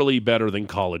just barely better than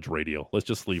college radio. Let's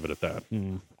just leave it at that.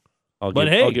 But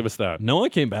hey, I'll give us that. Noah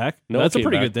came back. Noah That's a came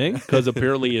pretty back good thing. because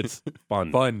apparently it's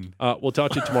fun. Fun. We'll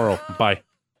talk to you tomorrow. Bye.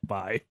 Bye.